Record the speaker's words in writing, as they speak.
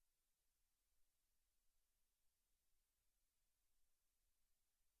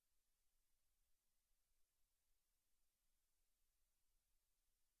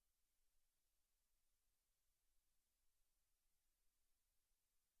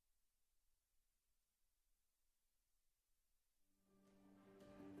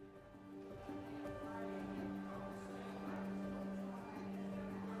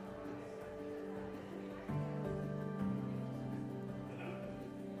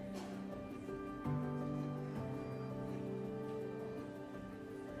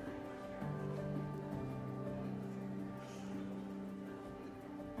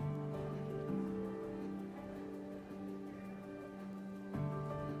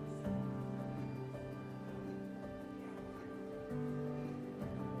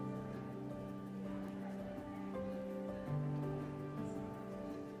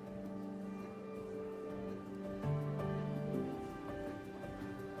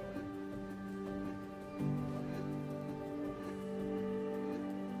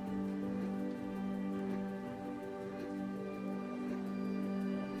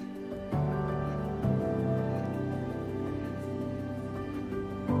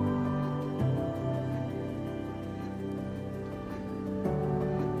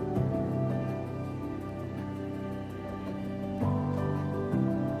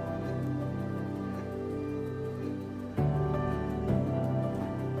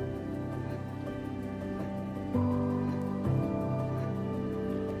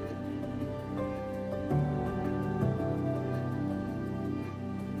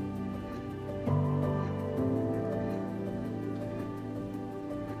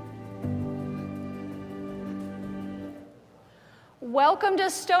Welcome to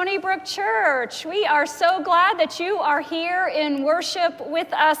Stony Brook Church. We are so glad that you are here in worship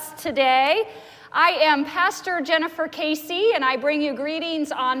with us today. I am Pastor Jennifer Casey, and I bring you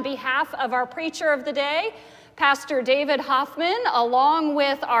greetings on behalf of our preacher of the day, Pastor David Hoffman, along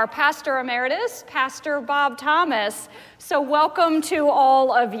with our Pastor Emeritus, Pastor Bob Thomas. So welcome to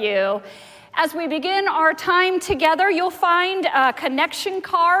all of you. As we begin our time together, you'll find a connection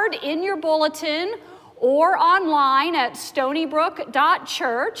card in your bulletin or online at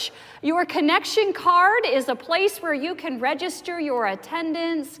stonybrook.church. Your connection card is a place where you can register your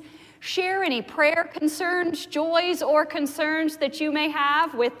attendance, share any prayer concerns, joys, or concerns that you may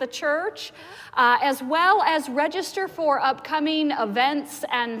have with the church, as well as register for upcoming events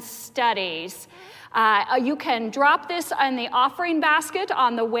and studies. You can drop this in the offering basket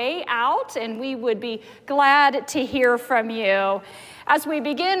on the way out, and we would be glad to hear from you. As we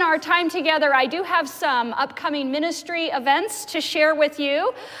begin our time together, I do have some upcoming ministry events to share with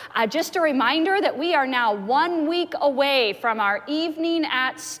you. Just a reminder that we are now 1 week away from our evening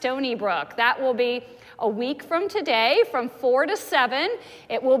at Stony Brook. That will be a week from today, from 4 to 7.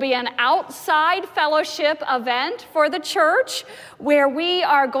 It will be an outside fellowship event for the church where we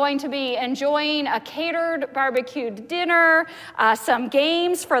are going to be enjoying a catered barbecued dinner, some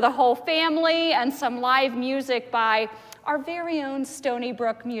games for the whole family, and some live music by our very own Stony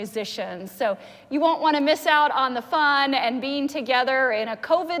Brook musicians. So you won't want to miss out on the fun and being together in a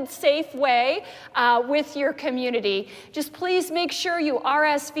COVID-safe way with your community. Just please make sure you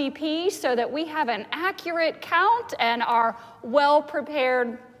RSVP so that we have an accurate count and are well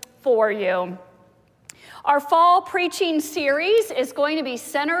prepared for you. Our fall preaching series is going to be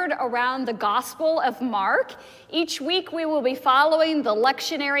centered around the Gospel of Mark. Each week we will be following the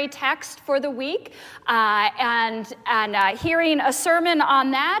lectionary text for the week and hearing a sermon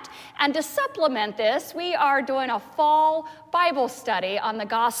on that. And to supplement this, we are doing a fall Bible study on the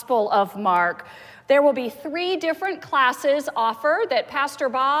Gospel of Mark. There will be 3 different classes offered that Pastor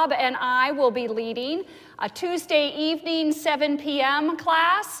Bob and I will be leading: a Tuesday evening 7 p.m.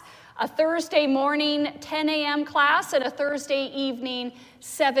 class, a Thursday morning 10 a.m. class, and a Thursday evening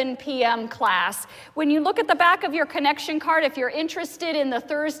 7 p.m. class. When you look at the back of your connection card, if you're interested in the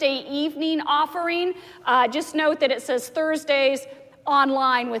Thursday evening offering, just note that it says Thursdays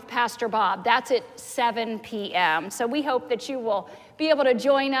online with Pastor Bob. That's at 7 p.m. So we hope that you will be able to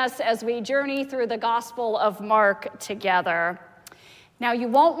join us as we journey through the Gospel of Mark together. Now, you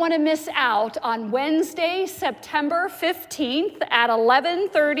won't want to miss out on Wednesday, September 15th at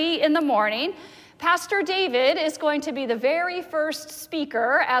 11:30 in the morning. Pastor David is going to be the very first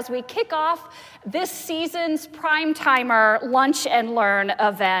speaker as we kick off this season's Prime Timer Lunch and Learn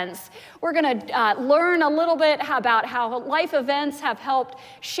events. We're going to learn a little bit about how life events have helped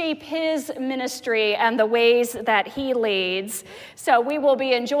shape his ministry and the ways that he leads. So we will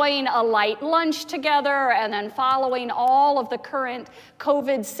be enjoying a light lunch together and then following all of the current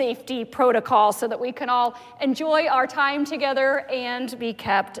COVID safety protocols so that we can all enjoy our time together and be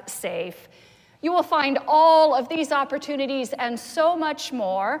kept safe. You will find all of these opportunities and so much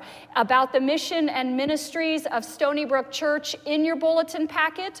more about the mission and ministries of Stony Brook Church in your bulletin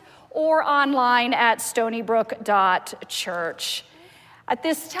packet or online at stonybrook.church. At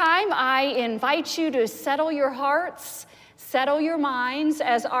this time, I invite you to settle your hearts, settle your minds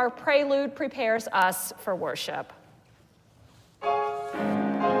as our prelude prepares us for worship.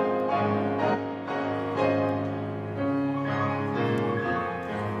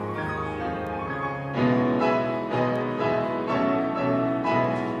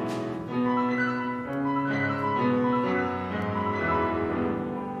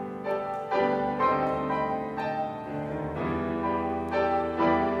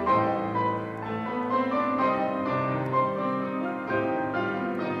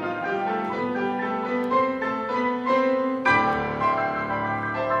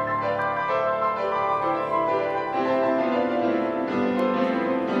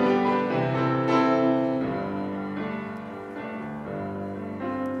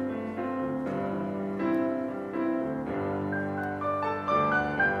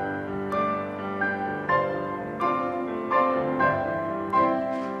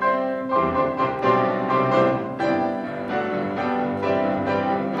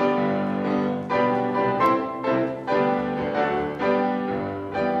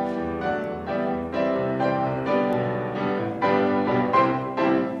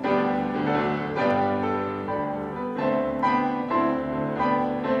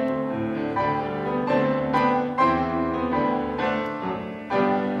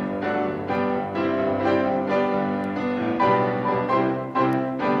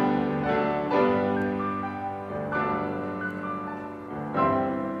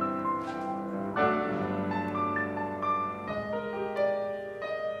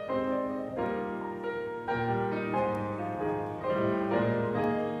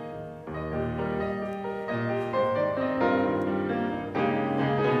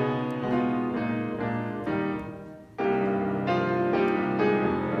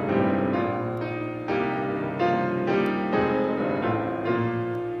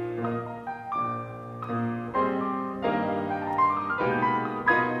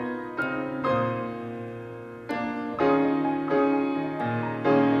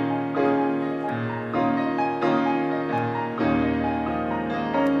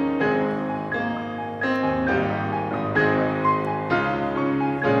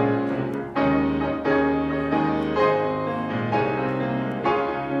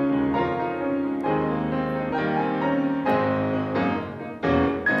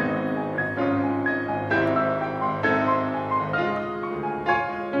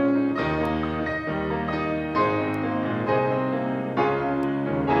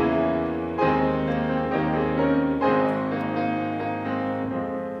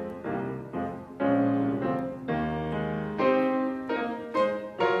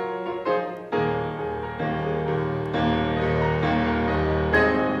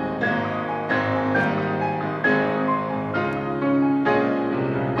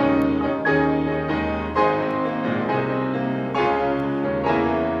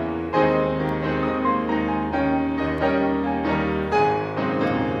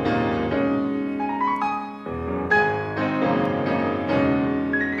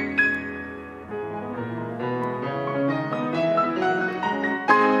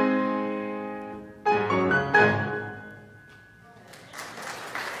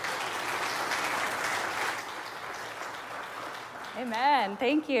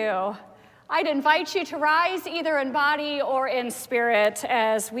 Thank you. I'd invite you to rise either in body or in spirit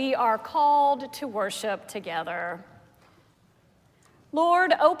as we are called to worship together.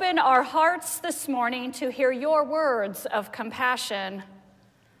 Lord, open our hearts this morning to hear your words of compassion.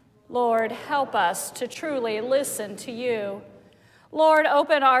 Lord, help us to truly listen to you. Lord,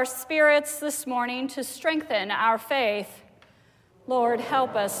 open our spirits this morning to strengthen our faith. Lord,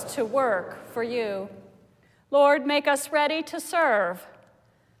 help us to work for you. Lord, make us ready to serve.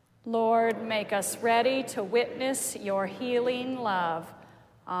 Lord, make us ready to witness your healing love.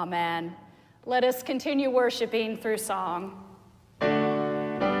 Amen. Let us continue worshiping through song.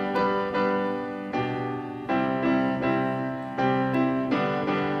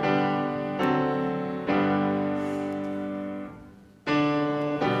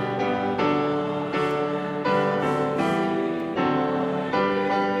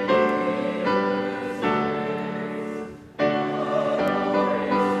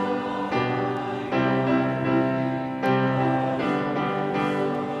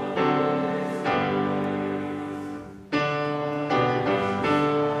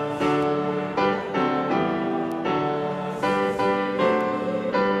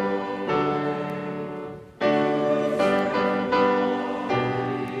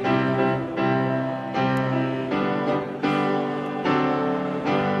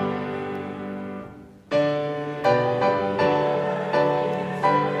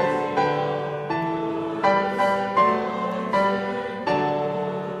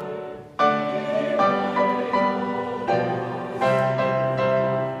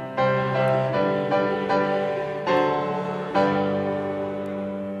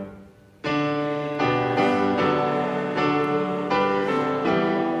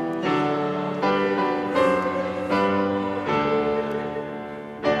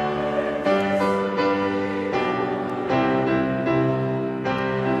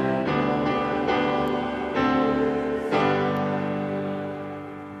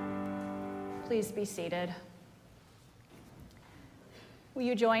 Please be seated. Will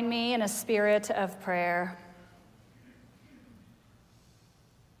you join me in a spirit of prayer?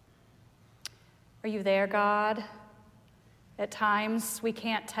 Are you there, God? At times we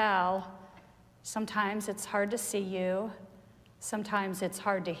can't tell. Sometimes it's hard to see you. Sometimes it's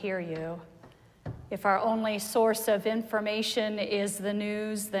hard to hear you. If our only source of information is the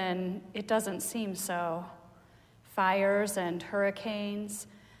news, then it doesn't seem so. Fires and hurricanes,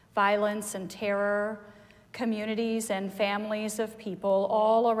 violence and terror, communities and families of people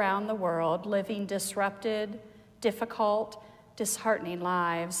all around the world living disrupted, difficult, disheartening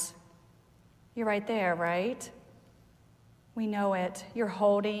lives. You're right there, right? We know it. You're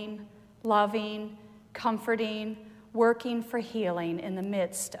holding, loving, comforting, working for healing in the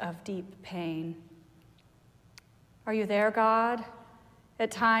midst of deep pain. Are you there, God?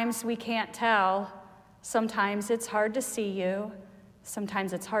 At times we can't tell. Sometimes it's hard to see you.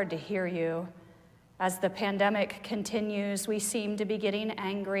 Sometimes it's hard to hear you. As the pandemic continues, we seem to be getting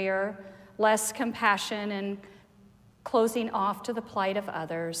angrier, less compassion, and closing off to the plight of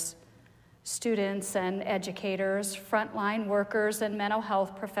others. Students and educators, frontline workers and mental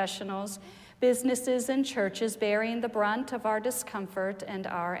health professionals, businesses and churches bearing the brunt of our discomfort and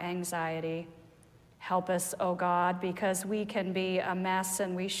our anxiety. Help us, O God, because we can be a mess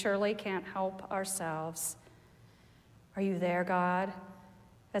and we surely can't help ourselves. Are you there, God?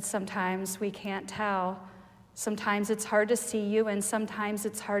 That sometimes we can't tell. Sometimes it's hard to see you, and sometimes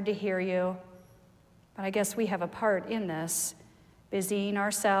it's hard to hear you. But I guess we have a part in this, busying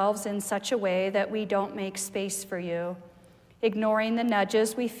ourselves in such a way that we don't make space for you, ignoring the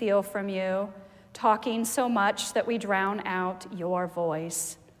nudges we feel from you, talking so much that we drown out your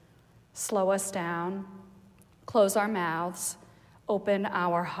voice. Slow us down, close our mouths, open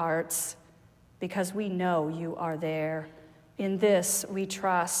our hearts, because we know you are there. In this we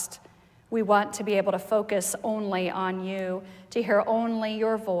trust. We want to be able to focus only on you, to hear only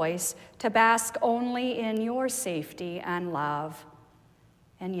your voice, to bask only in your safety and love.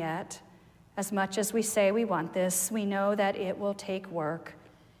 And yet, as much as we say we want this, we know that it will take work.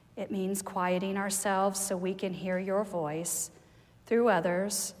 It means quieting ourselves so we can hear your voice through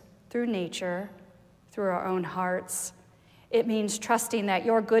others, through nature, through our own hearts. It means trusting that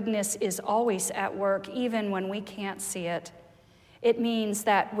your goodness is always at work, even when we can't see it. It means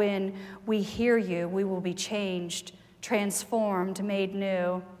that when we hear you, we will be changed, transformed, made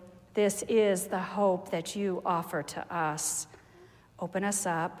new. This is the hope that you offer to us. Open us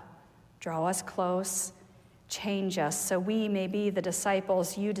up, draw us close, change us so we may be the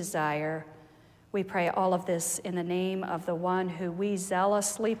disciples you desire. We pray all of this in the name of the one who we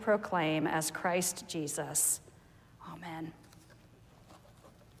zealously proclaim as Christ Jesus. Amen.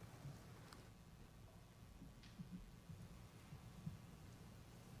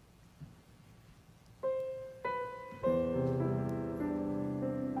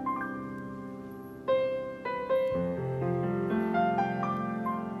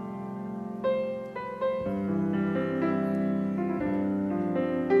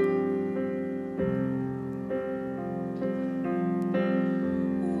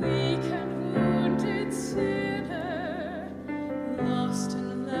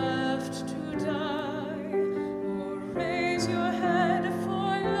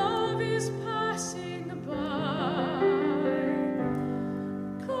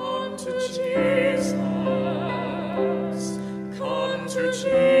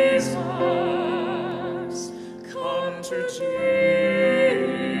 Jesus, come to Jesus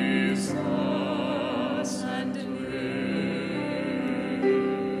and live.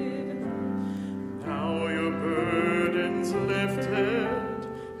 Now your burdens lifted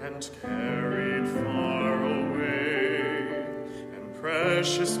and carried far away, and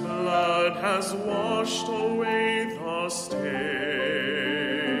precious blood has washed away the stain.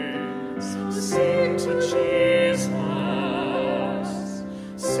 So sing to Jesus.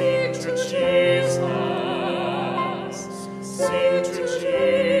 Sing to Jesus, sing to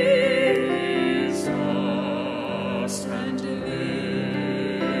Jesus and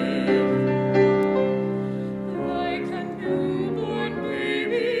live. Like a newborn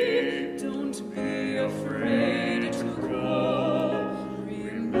baby, don't be afraid to go.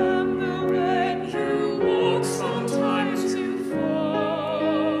 Remember when you walk, sometimes you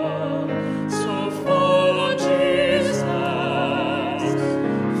fall. So follow Jesus.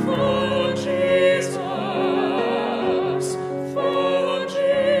 Follow Jesus,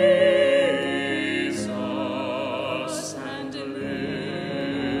 and live.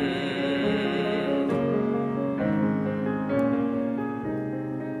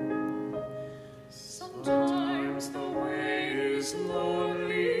 Sometimes the way is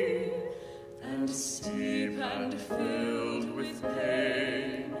lonely and steep and filled with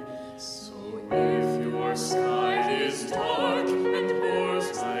pain. So if your sky is dark and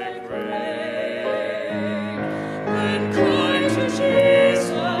pours like rain, then cry to Jesus,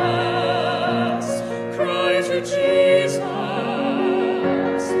 cry to Jesus,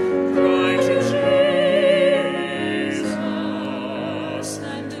 cry to Jesus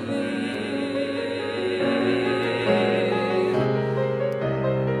and live.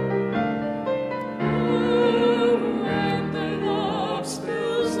 Oh, when the love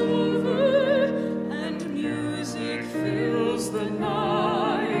spills over and music fills the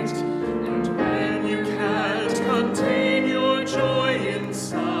night, and when you can't contain your joy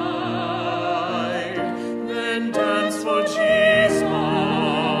inside, then dance for Jesus,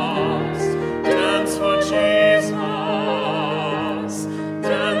 dance for Jesus,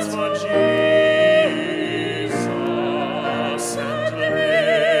 dance for Jesus and live.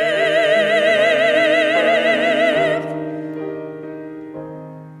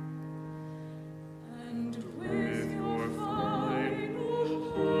 And with your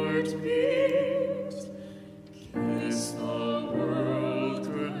final heartbeat, kiss the world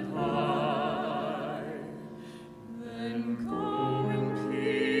goodbye. Then go in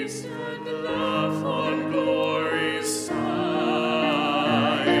peace and laugh on glory's side.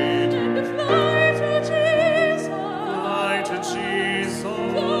 And fly to Jesus, fly to Jesus,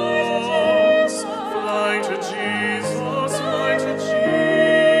 fly to Jesus, fly to Jesus,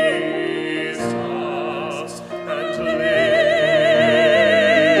 and to live.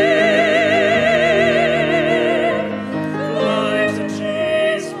 Fly to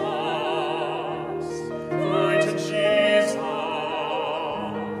Jesus, fly to Jesus,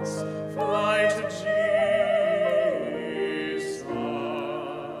 fly to Jesus,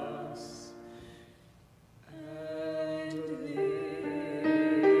 and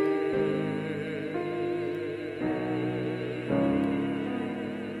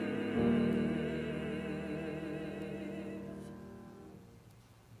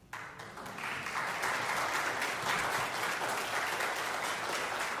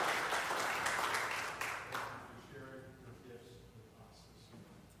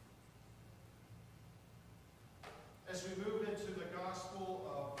As we move into the Gospel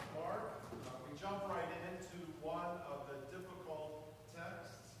of Mark, we jump right into one of the difficult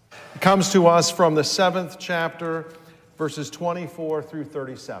texts. It comes to us from the 7th chapter, verses 24 through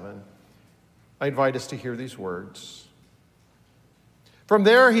 37. I invite us to hear these words. From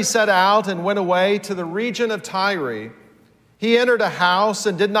there he set out and went away to the region of Tyre. He entered a house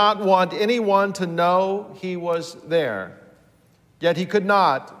and did not want anyone to know he was there. Yet he could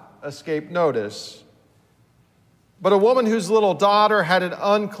not escape notice. But a woman whose little daughter had an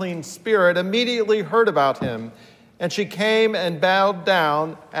unclean spirit immediately heard about him, and she came and bowed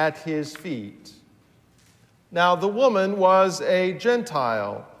down at his feet. Now the woman was a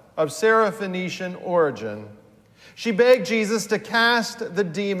Gentile of Syrophoenician origin. She begged Jesus to cast the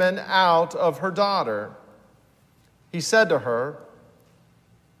demon out of her daughter. He said to her,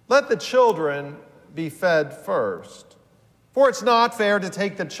 "Let the children be fed first, for it's not fair to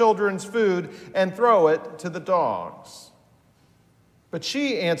take the children's food and throw it to the dogs." But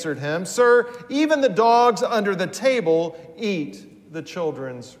she answered him, "Sir, even the dogs under the table eat the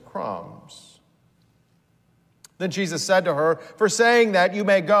children's crumbs." Then Jesus said to her, "For saying that, you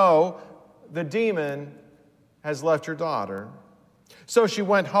may go. The demon has left your daughter." So she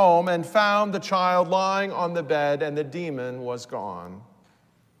went home and found the child lying on the bed, and the demon was gone.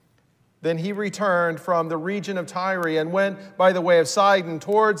 Then he returned from the region of Tyre and went by the way of Sidon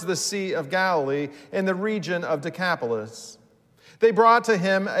towards the Sea of Galilee in the region of Decapolis. They brought to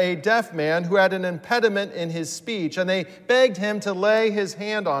him a deaf man who had an impediment in his speech, and they begged him to lay his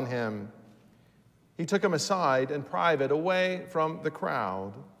hand on him. He took him aside in private, away from the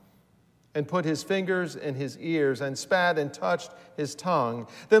crowd, and put his fingers in his ears and spat and touched his tongue.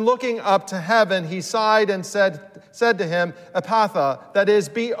 Then looking up to heaven, he sighed and said to him, "Ephphatha," that is,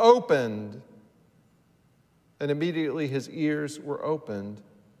 "be opened." And immediately his ears were opened,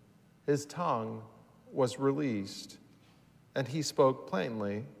 his tongue was released, and he spoke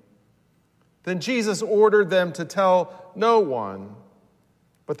plainly. Then Jesus ordered them to tell no one.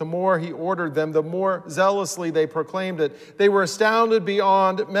 But the more he ordered them, the more zealously they proclaimed it. They were astounded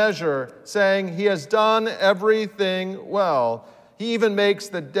beyond measure, saying, "He has done everything well. He even makes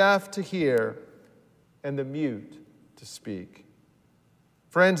the deaf to hear and the mute to speak."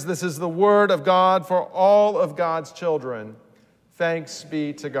 Friends, this is the word of God for all of God's children. Thanks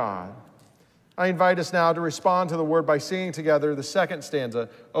be to God. I invite us now to respond to the word by singing together the second stanza,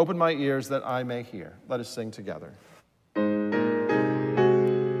 "Open my ears that I may hear." Let us sing together.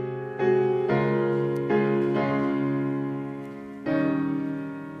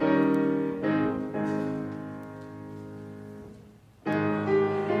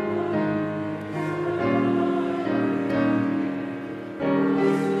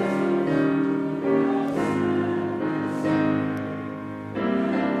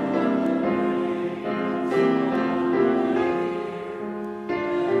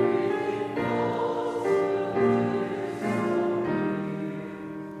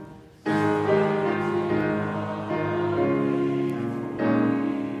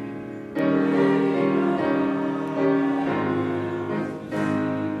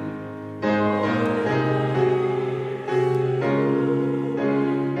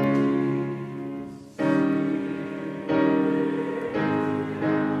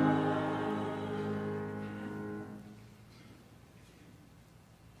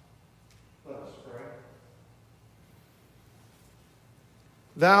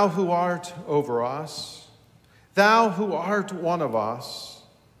 Thou who art over us, thou who art one of us,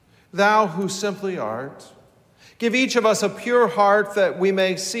 thou who simply art, give each of us a pure heart that we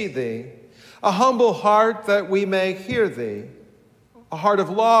may see thee, a humble heart that we may hear thee, a heart of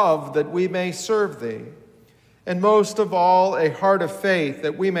love that we may serve thee, and most of all, a heart of faith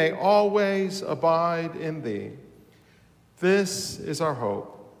that we may always abide in thee. This is our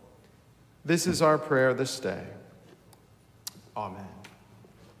hope. This is our prayer this day. Amen.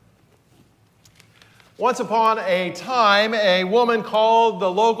 Once upon a time, a woman called the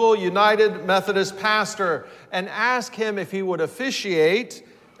local United Methodist pastor and asked him if he would officiate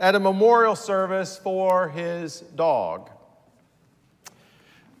at a memorial service for his dog.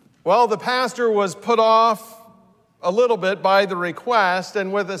 Well, the pastor was put off a little bit by the request,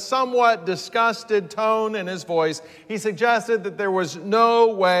 and with a somewhat disgusted tone in his voice, he suggested that there was no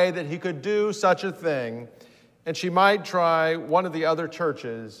way that he could do such a thing, and she might try one of the other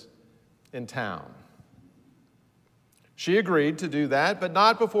churches in town. She agreed to do that, but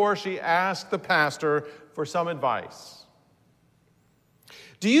not before she asked the pastor for some advice.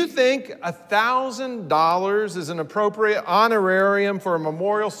 "Do you think $1,000 is an appropriate honorarium for a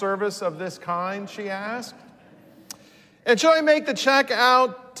memorial service of this kind?" she asked. "And shall I make the check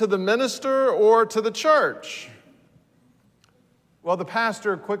out to the minister or to the church?" Well, the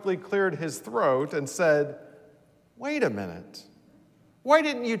pastor quickly cleared his throat and said, "Wait a minute. Why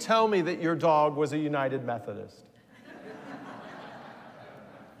didn't you tell me that your dog was a United Methodist?"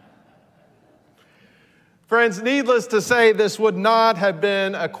 Friends, needless to say, this would not have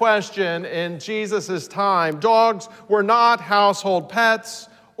been a question in Jesus' time. Dogs were not household pets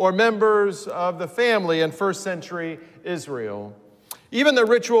or members of the family in first century Israel. Even the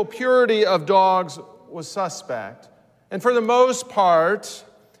ritual purity of dogs was suspect. And for the most part,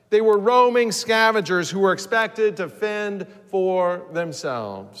 they were roaming scavengers who were expected to fend for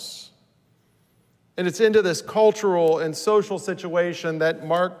themselves. And it's into this cultural and social situation that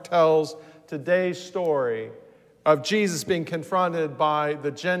Mark tells today's story of Jesus being confronted by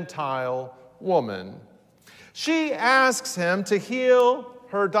the Gentile woman. She asks him to heal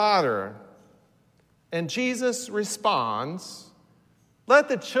her daughter, and Jesus responds, "Let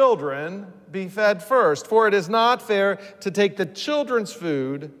the children be fed first, for it is not fair to take the children's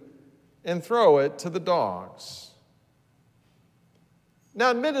food and throw it to the dogs."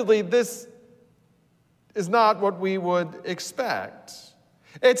 Now, admittedly, this is not what we would expect.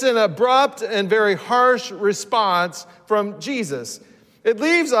 It's an abrupt and very harsh response from Jesus. It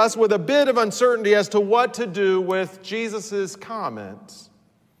leaves us with a bit of uncertainty as to what to do with Jesus' comments.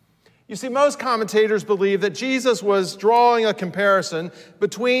 You see, most commentators believe that Jesus was drawing a comparison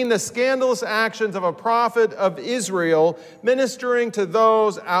between the scandalous actions of a prophet of Israel ministering to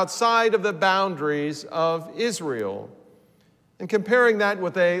those outside of the boundaries of Israel, and comparing that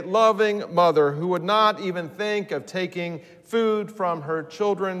with a loving mother who would not even think of taking food from her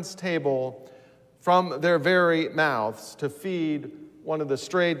children's table from their very mouths to feed one of the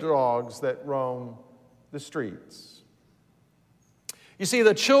stray dogs that roam the streets. You see,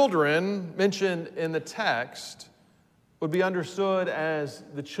 the children mentioned in the text would be understood as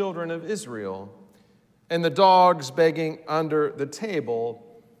the children of Israel, and the dogs begging under the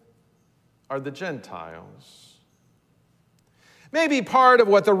table are the Gentiles. Maybe part of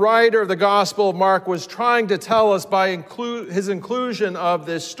what the writer of the Gospel of Mark was trying to tell us by his inclusion of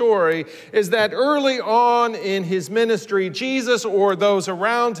this story is that early on in his ministry, Jesus or those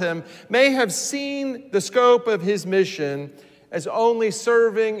around him may have seen the scope of his mission as only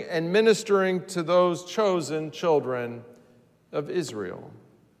serving and ministering to those chosen children of Israel.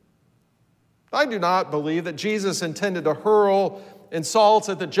 I do not believe that Jesus intended to hurl insults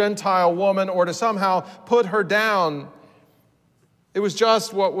at the Gentile woman or to somehow put her down. It was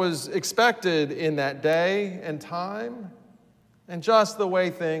just what was expected in that day and time, and just the way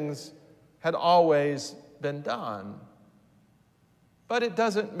things had always been done. But it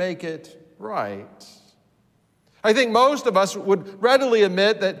doesn't make it right. I think most of us would readily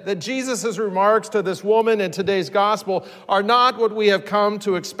admit that Jesus' remarks to this woman in today's gospel are not what we have come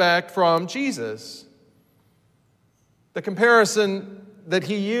to expect from Jesus. The comparison that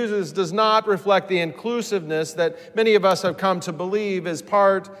he uses does not reflect the inclusiveness that many of us have come to believe is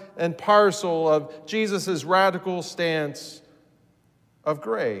part and parcel of Jesus' radical stance of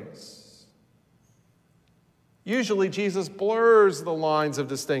grace. Usually, Jesus blurs the lines of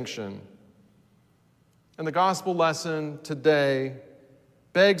distinction. And the gospel lesson today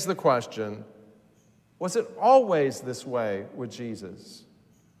begs the question, was it always this way with Jesus?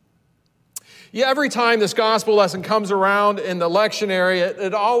 Yeah, every time this gospel lesson comes around in the lectionary,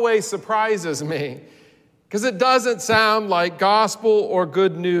 it always surprises me because it doesn't sound like gospel or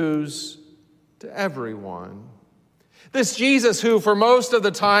good news to everyone. This Jesus who, for most of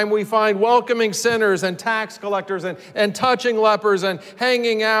the time, we find welcoming sinners and tax collectors and touching lepers and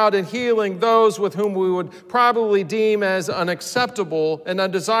hanging out and healing those with whom we would probably deem as unacceptable and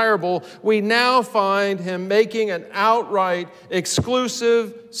undesirable, we now find him making an outright,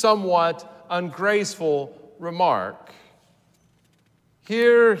 exclusive, somewhat ungraceful remark.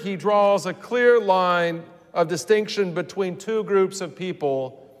 Here he draws a clear line of distinction between two groups of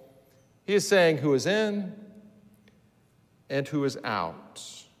people. He is saying who is in and who is out.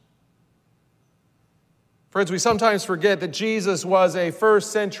 Friends, we sometimes forget that Jesus was a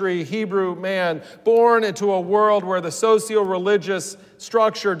first-century Hebrew man born into a world where the socio-religious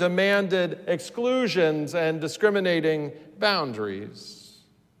structure demanded exclusions and discriminating boundaries.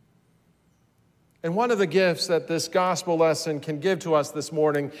 And one of the gifts that this gospel lesson can give to us this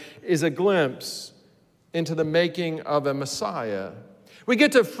morning is a glimpse into the making of a Messiah. We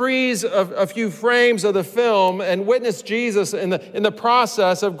get to freeze a few frames of the film and witness Jesus in the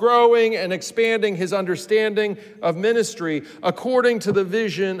process of growing and expanding his understanding of ministry according to the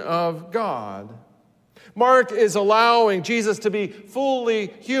vision of God. Mark is allowing Jesus to be fully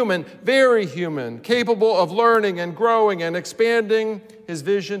human, very human, capable of learning and growing and expanding his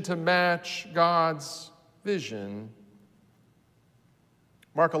vision to match God's vision.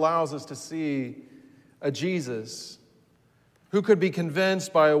 Mark allows us to see a Jesus who could be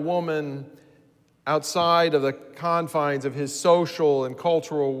convinced by a woman outside of the confines of his social and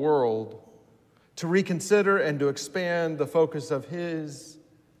cultural world to reconsider and to expand the focus of his,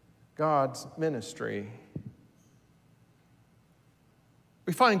 God's ministry.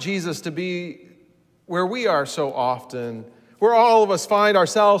 We find Jesus to be where we are so often, where all of us find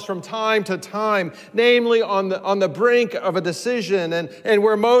ourselves from time to time, namely on the brink of a decision, and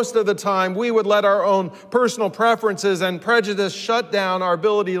where most of the time we would let our own personal preferences and prejudice shut down our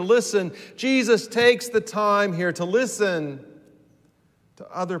ability to listen. Jesus takes the time here to listen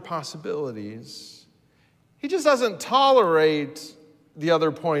to other possibilities. He just doesn't tolerate the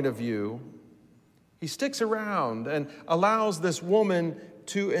other point of view. He sticks around and allows this woman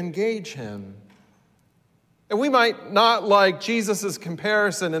to engage him. And we might not like Jesus'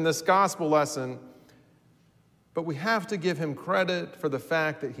 comparison in this gospel lesson, but we have to give him credit for the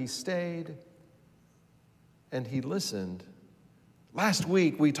fact that he stayed and he listened Last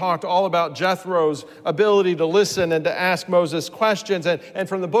week, we talked all about Jethro's ability to listen and to ask Moses questions, and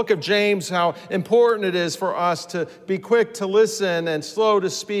from the book of James, how important it is for us to be quick to listen and slow to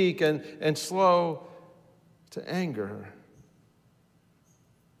speak and slow to anger.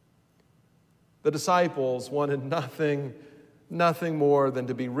 The disciples wanted nothing more than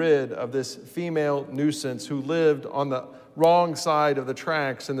to be rid of this female nuisance who lived on the wrong side of the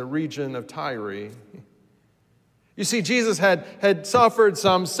tracks in the region of Tyre. You see, Jesus had suffered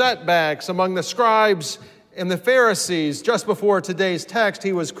some setbacks among the scribes and the Pharisees. Just before today's text,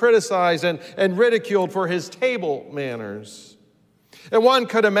 he was criticized and ridiculed for his table manners. And one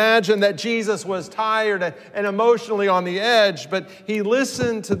could imagine that Jesus was tired and emotionally on the edge, but he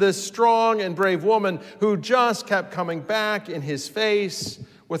listened to this strong and brave woman who just kept coming back in his face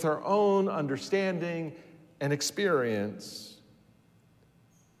with her own understanding and experience.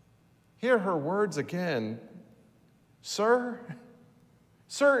 Hear her words again. Sir,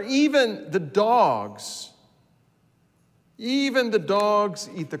 even the dogs eat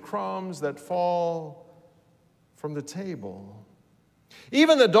the crumbs that fall from the table.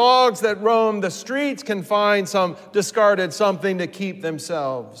 Even the dogs that roam the streets can find some discarded something to keep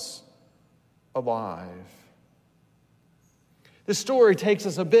themselves alive. This story takes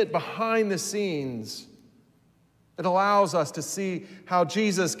us a bit behind the scenes. It allows us to see how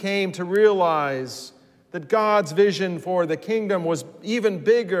Jesus came to realize that God's vision for the kingdom was even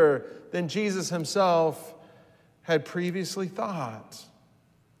bigger than Jesus himself had previously thought.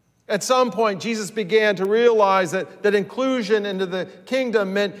 At some point, Jesus began to realize that inclusion into the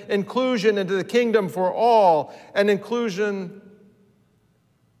kingdom meant inclusion into the kingdom for all, and inclusion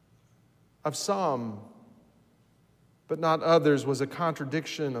of some, but not others, was a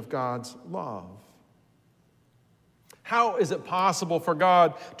contradiction of God's love. How is it possible for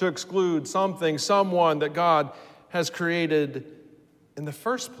God to exclude someone that God has created in the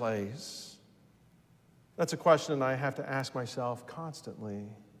first place? That's a question I have to ask myself constantly.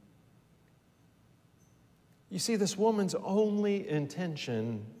 You see, this woman's only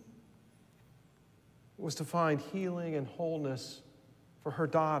intention was to find healing and wholeness for her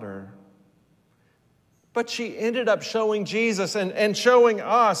daughter. But she ended up showing Jesus and showing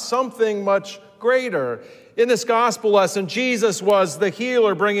us something much greater. In this gospel lesson, Jesus was the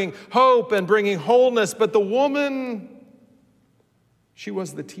healer, bringing hope and bringing wholeness. But the woman, she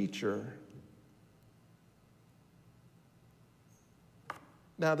was the teacher.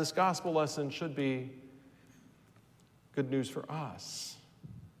 Now, this gospel lesson should be good news for us.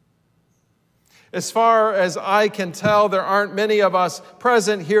 As far as I can tell, there aren't many of us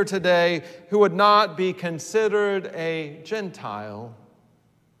present here today who would not be considered a Gentile.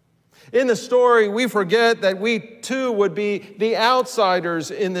 In the story, we forget that we too would be the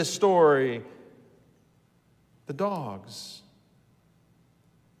outsiders in this story, the dogs.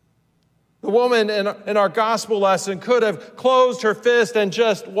 The woman in our gospel lesson could have closed her fist and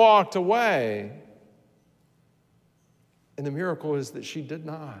just walked away. And the miracle is that she did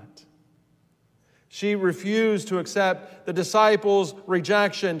not. She refused to accept the disciples'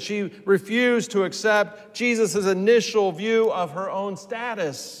 rejection. She refused to accept Jesus' initial view of her own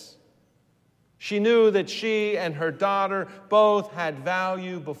status. She knew that she and her daughter both had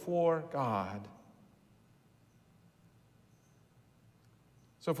value before God.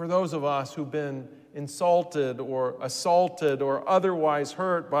 So for those of us who've been insulted or assaulted or otherwise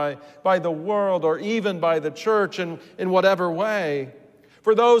hurt by the world or even by the church in whatever way,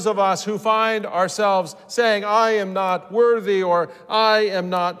 for those of us who find ourselves saying, I am not worthy, or I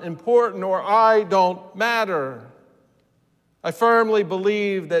am not important, or I don't matter, I firmly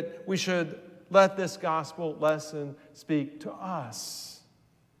believe that we should let this gospel lesson speak to us.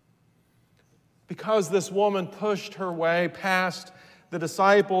 Because this woman pushed her way past the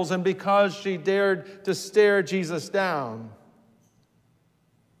disciples, and because she dared to stare Jesus down,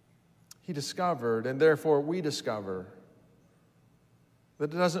 he discovered, and therefore we discover,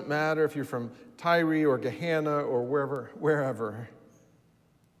 that it doesn't matter if you're from Tyre or Gehenna or wherever,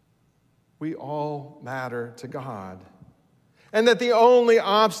 we all matter to God. And that the only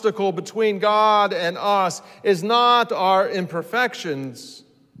obstacle between God and us is not our imperfections,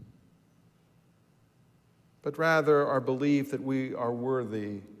 but rather our belief that we are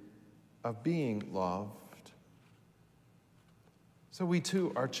worthy of being loved. So we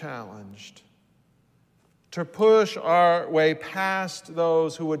too are challenged to push our way past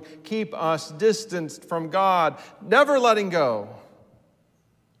those who would keep us distanced from God, never letting go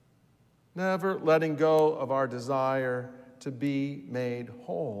of our desire to be made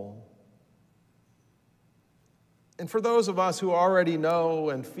whole. And for those of us who already know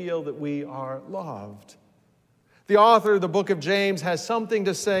and feel that we are loved, The author of the book of James has something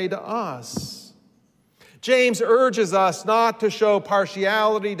to say to us. James urges us not to show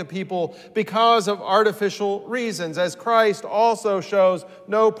partiality to people because of artificial reasons, as Christ also shows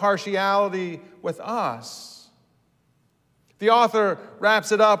no partiality with us. The author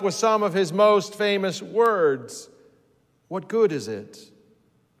wraps it up with some of his most famous words. What good is it?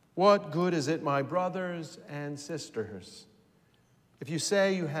 What good is it, my brothers and sisters, if you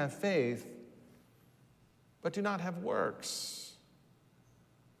say you have faith, but do not have works?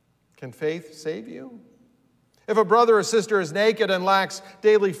 Can faith save you? If a brother or sister is naked and lacks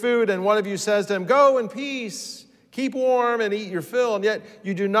daily food, and one of you says to him, "Go in peace, keep warm and eat your fill," and yet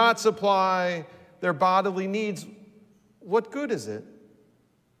you do not supply their bodily needs, what good is it?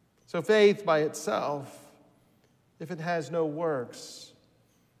 So faith by itself, if it has no works,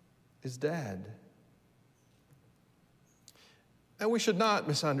 is dead. And we should not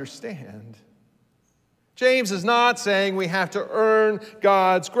misunderstand. James is not saying we have to earn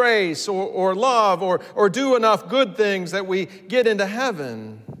God's grace or love or do enough good things that we get into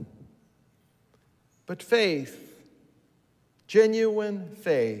heaven. But faith, genuine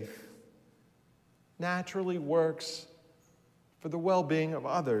faith, naturally works for the well-being of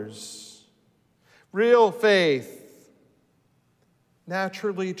others. Real faith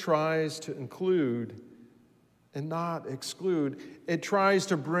naturally tries to include and not exclude. It tries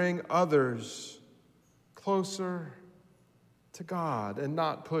to bring others closer to God and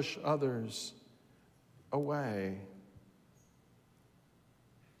not push others away.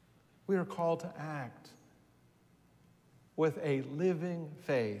 We are called to act with a living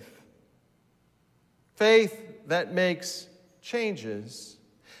faith. Faith that makes changes.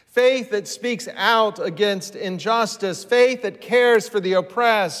 Faith that speaks out against injustice. Faith that cares for the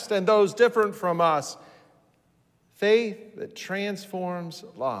oppressed and those different from us. Faith that transforms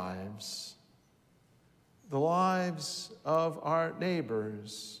lives. The lives of our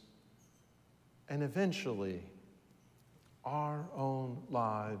neighbors, and eventually our own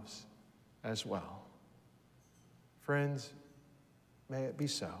lives as well. Friends, may it be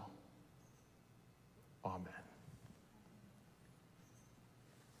so. Amen.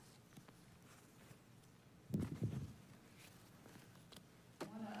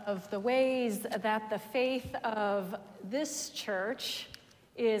 One of the ways that the faith of this church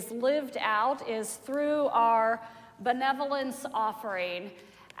is lived out is through our benevolence offering.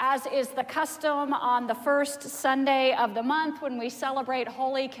 As is the custom on the first Sunday of the month when we celebrate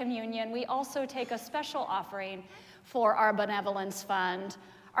Holy Communion, we also take a special offering for our benevolence fund.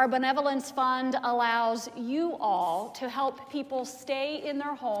 Our benevolence fund allows you all to help people stay in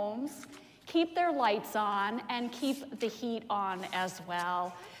their homes, keep their lights on, and keep the heat on as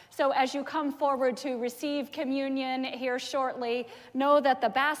well. So as you come forward to receive communion here shortly, know that the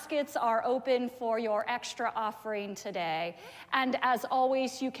baskets are open for your extra offering today. And as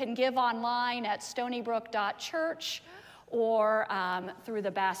always, you can give online at stonybrook.church or through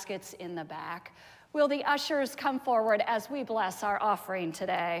the baskets in the back. Will the ushers come forward as we bless our offering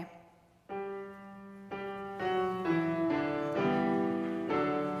today?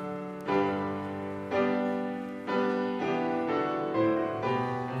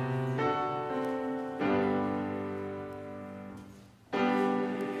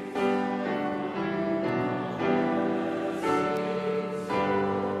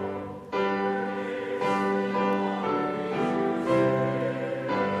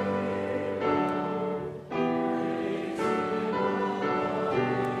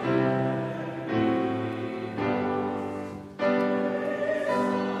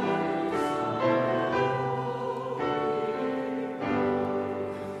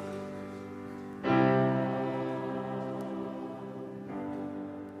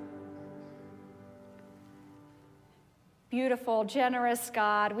 Beautiful, generous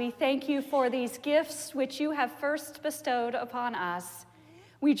God, we thank you for these gifts which you have first bestowed upon us.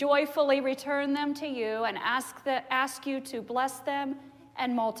 We joyfully return them to you and ask you to bless them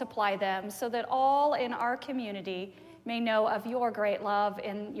and multiply them so that all in our community may know of your great love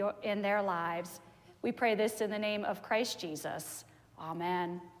in their lives. We pray this in the name of Christ Jesus.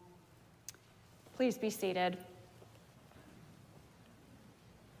 Amen. Please be seated.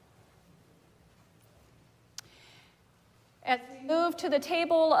 As we move to the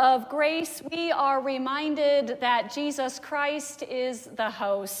table of grace, we are reminded that Jesus Christ is the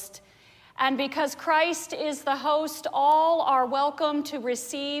host. And because Christ is the host, all are welcome to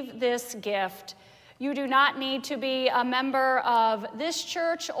receive this gift. You do not need to be a member of this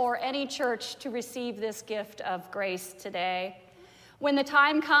church or any church to receive this gift of grace today. When the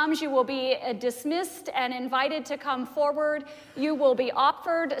time comes, you will be dismissed and invited to come forward. You will be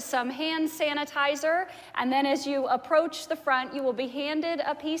offered some hand sanitizer, and then as you approach the front, you will be handed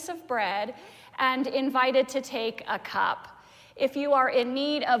a piece of bread and invited to take a cup. If you are in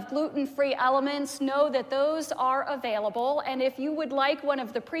need of gluten-free elements, know that those are available, and if you would like one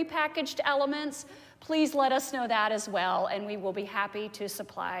of the prepackaged elements, please let us know that as well, and we will be happy to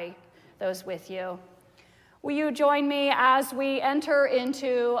supply those with you. Will you join me as we enter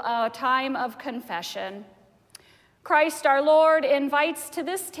into a time of confession? Christ our Lord invites to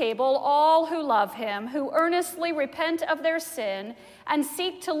this table all who love him, who earnestly repent of their sin and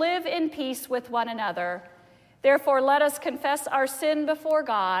seek to live in peace with one another. Therefore, let us confess our sin before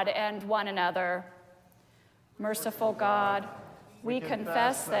God and one another. Merciful God, we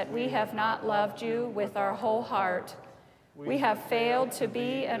confess that we have not loved you with our whole heart. We have failed to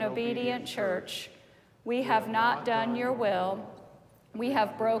be an obedient church. We have not done your will. We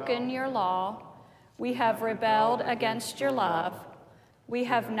have broken your law. We have rebelled against your love. We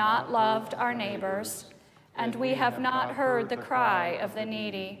have not loved our neighbors, and we have not heard the cry of the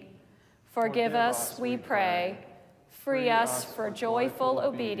needy. Forgive us, we pray. Free us for joyful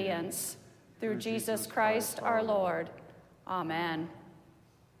obedience. Through Jesus Christ our Lord. Amen.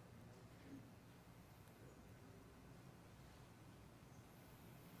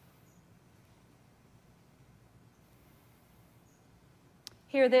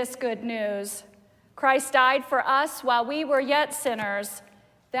 Hear this good news. Christ died for us while we were yet sinners.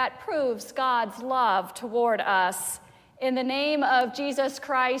 That proves God's love toward us. In the name of Jesus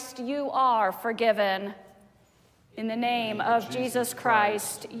Christ, you are forgiven. In the name of Jesus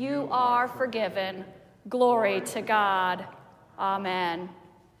Christ, you are forgiven. Glory to God. Amen.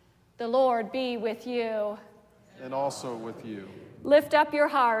 The Lord be with you. And also with you. Lift up your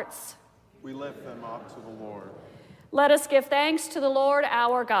hearts. We lift them up to the Lord. Let us give thanks to the Lord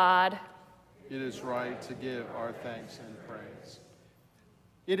our God. It is right to give our thanks and praise.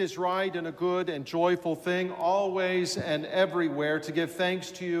 It is right and a good and joyful thing always and everywhere to give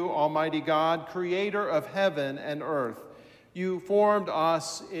thanks to you, Almighty God, creator of heaven and earth. You formed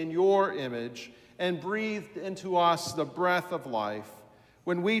us in your image and breathed into us the breath of life.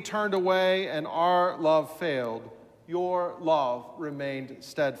 When we turned away and our love failed, your love remained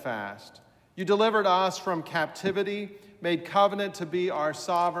steadfast. You delivered us from captivity, made covenant to be our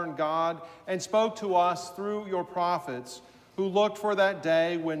sovereign God, and spoke to us through your prophets, who looked for that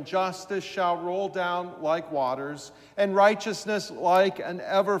day when justice shall roll down like waters, and righteousness like an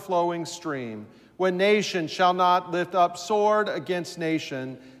ever-flowing stream, when nation shall not lift up sword against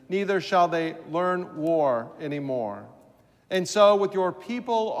nation, neither shall they learn war anymore. And so with your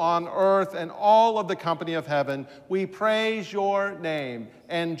people on earth and all of the company of heaven, we praise your name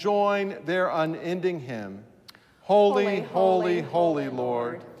and join their unending hymn. Holy, holy, holy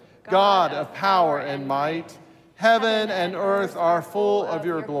Lord, God of power and might, heaven and earth are full of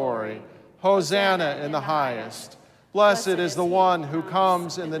your glory. Hosanna in the highest. Blessed is the one who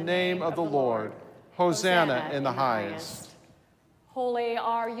comes in the name of the Lord. Hosanna in the highest. Holy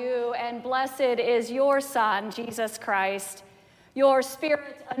are you, and blessed is your Son, Jesus Christ. Your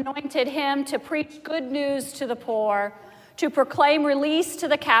Spirit anointed him to preach good news to the poor, to proclaim release to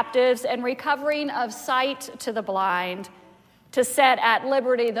the captives and recovering of sight to the blind, to set at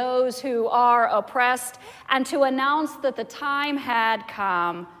liberty those who are oppressed, and to announce that the time had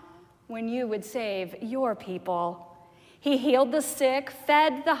come when you would save your people. He healed the sick,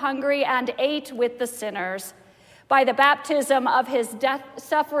 fed the hungry, and ate with the sinners. By the baptism of his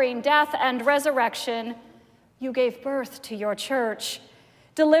suffering, death, and resurrection, you gave birth to your church,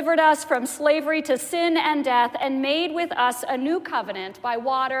 delivered us from slavery to sin and death, and made with us a new covenant by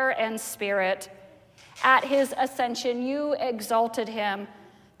water and spirit. At his ascension, you exalted him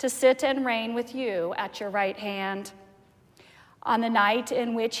to sit and reign with you at your right hand. On the night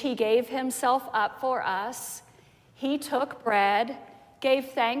in which he gave himself up for us, he took bread,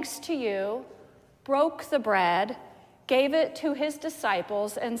 gave thanks to you, broke the bread, gave it to his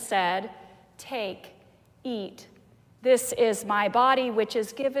disciples, and said, "Take, eat. This is my body, which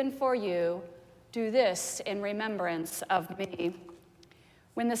is given for you. Do this in remembrance of me."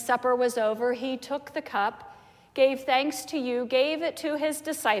 When the supper was over, he took the cup, gave thanks to you, gave it to his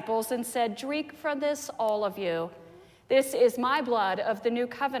disciples, and said, "Drink from this, all of you. This is my blood of the new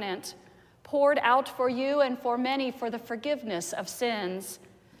covenant, poured out for you and for many for the forgiveness of sins.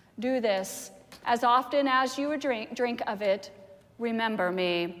 Do this as often as you drink of it, remember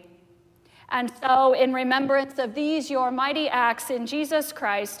me." And so, in remembrance of these your mighty acts in Jesus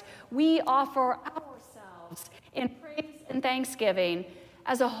Christ, we offer ourselves in praise and thanksgiving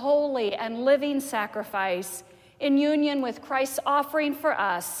as a holy and living sacrifice in union with Christ's offering for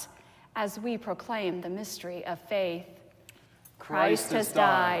us as we proclaim the mystery of faith. Christ has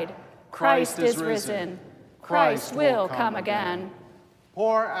died. Christ is risen. Christ will come again.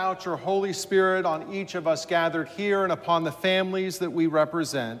 Pour out your Holy Spirit on each of us gathered here and upon the families that we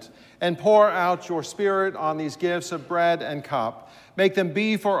represent. And pour out your Spirit on these gifts of bread and cup. Make them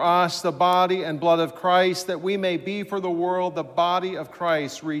be for us the body and blood of Christ, that we may be for the world the body of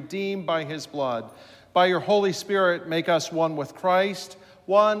Christ, redeemed by his blood. By your Holy Spirit, make us one with Christ,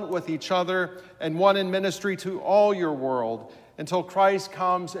 one with each other, and one in ministry to all your world, until Christ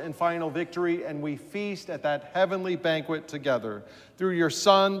comes in final victory and we feast at that heavenly banquet together. Through your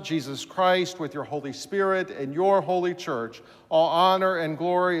Son, Jesus Christ, with your Holy Spirit and your holy church, all honor and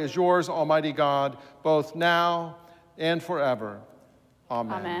glory is yours, Almighty God, both now and forever.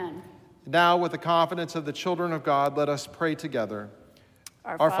 Amen. Amen. Now, with the confidence of the children of God, let us pray together.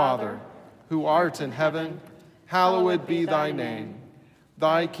 Our Father, who art in heaven, hallowed be thy name.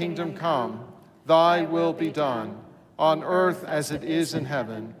 Thy kingdom come, thy will be done, on earth as it is in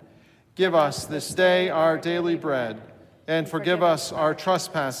heaven. Give us this day our daily bread, and forgive us our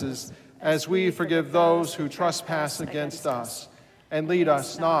trespasses, as we forgive those who trespass against us. And lead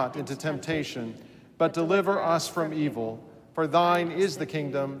us not into temptation, but deliver us from evil. For thine is the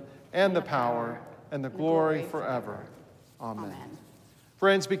kingdom, and the power, and the glory forever. Amen.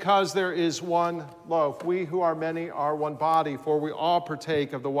 Friends, because there is one loaf, we who are many are one body, for we all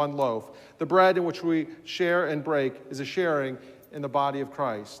partake of the one loaf. The bread in which we share and break is a sharing in the body of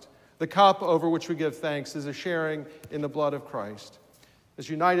Christ. The cup over which we give thanks is a sharing in the blood of Christ. As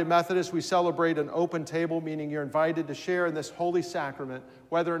United Methodists, we celebrate an open table, meaning you're invited to share in this holy sacrament,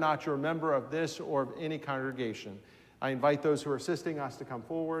 whether or not you're a member of this or of any congregation. I invite those who are assisting us to come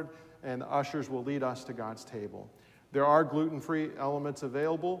forward, and the ushers will lead us to God's table. There are gluten-free elements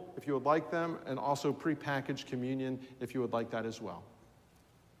available if you would like them, and also prepackaged communion if you would like that as well.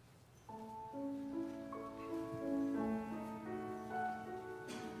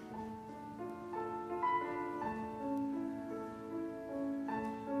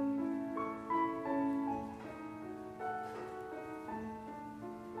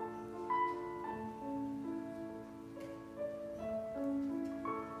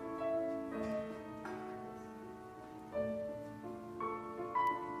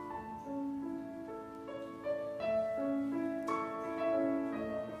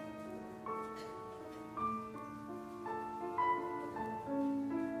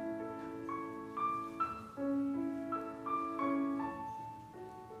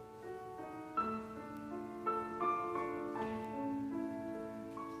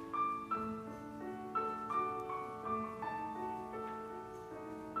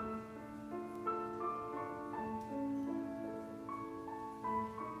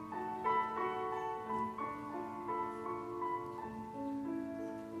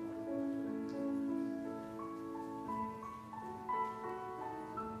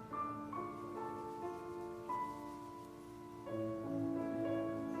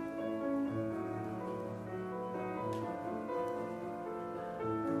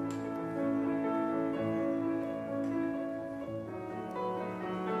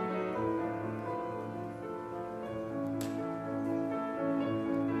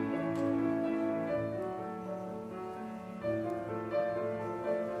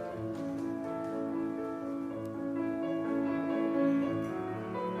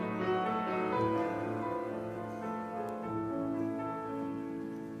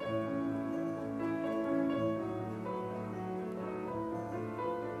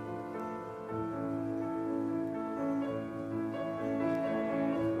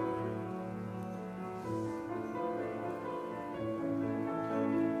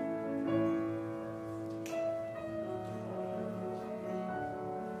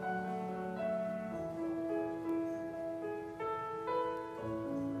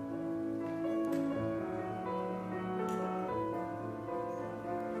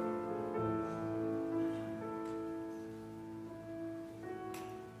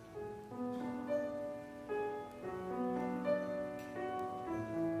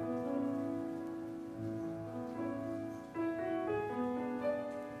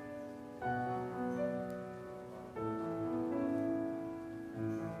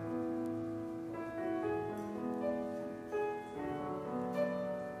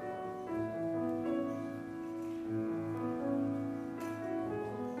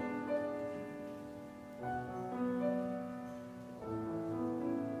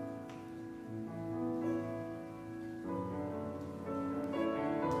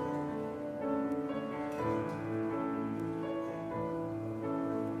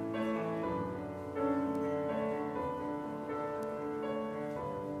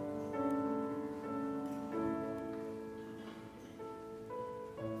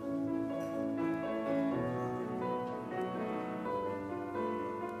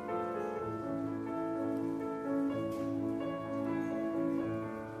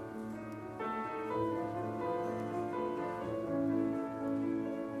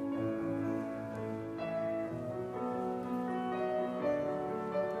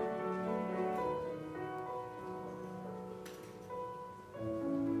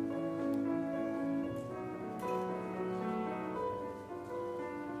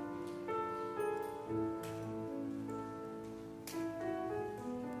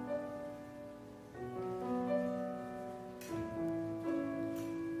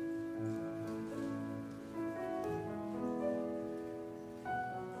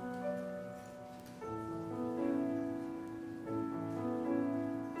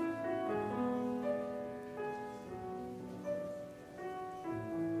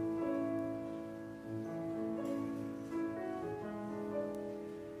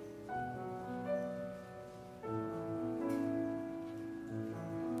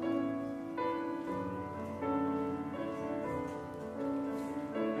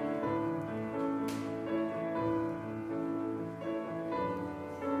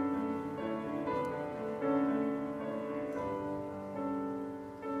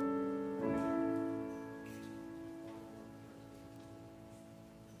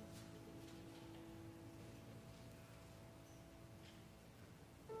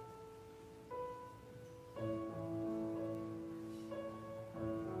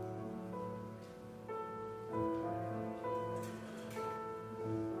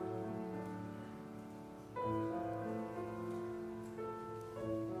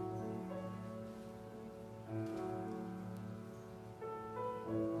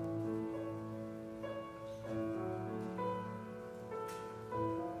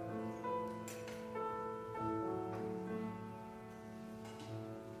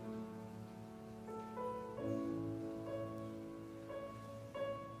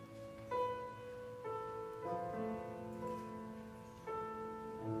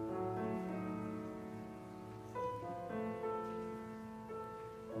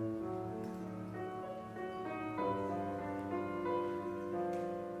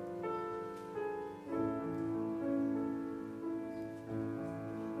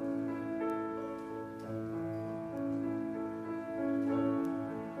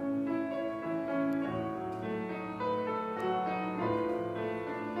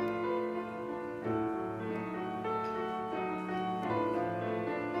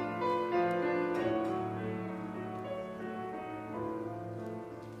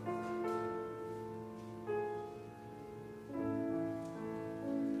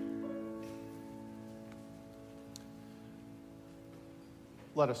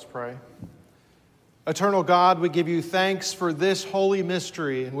 Let us pray. Eternal God, we give you thanks for this holy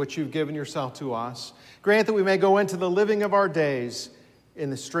mystery in which you've given yourself to us. Grant that we may go into the living of our days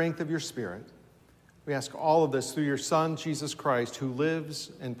in the strength of your Spirit. We ask all of this through your Son, Jesus Christ, who lives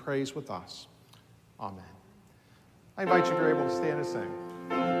and prays with us. Amen. I invite you, if you're able to stand and sing.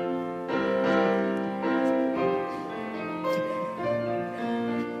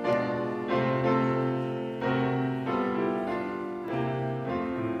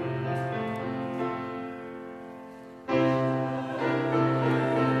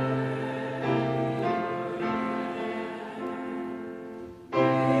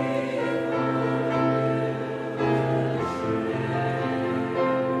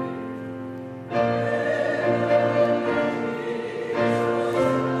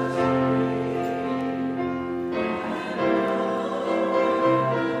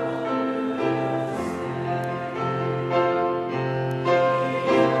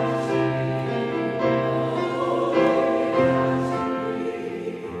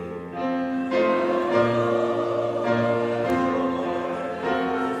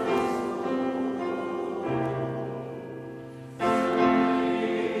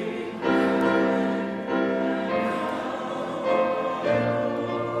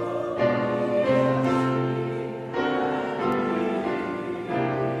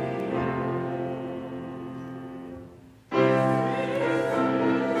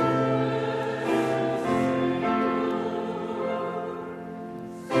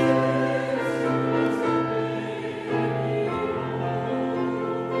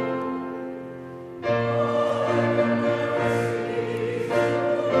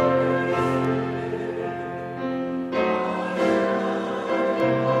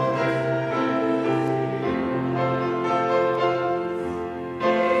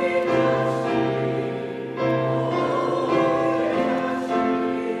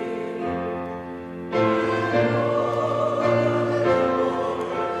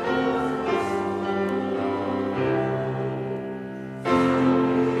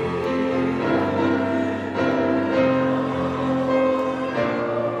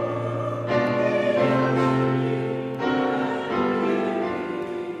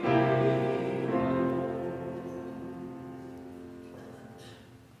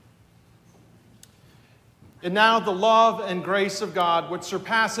 And now the love and grace of God, which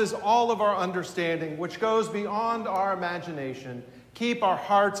surpasses all of our understanding, which goes beyond our imagination, keep our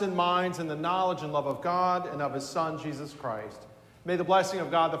hearts and minds in the knowledge and love of God and of his Son, Jesus Christ. May the blessing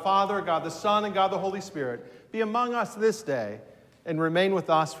of God the Father, God the Son, and God the Holy Spirit be among us this day and remain with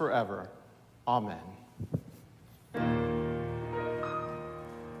us forever. Amen.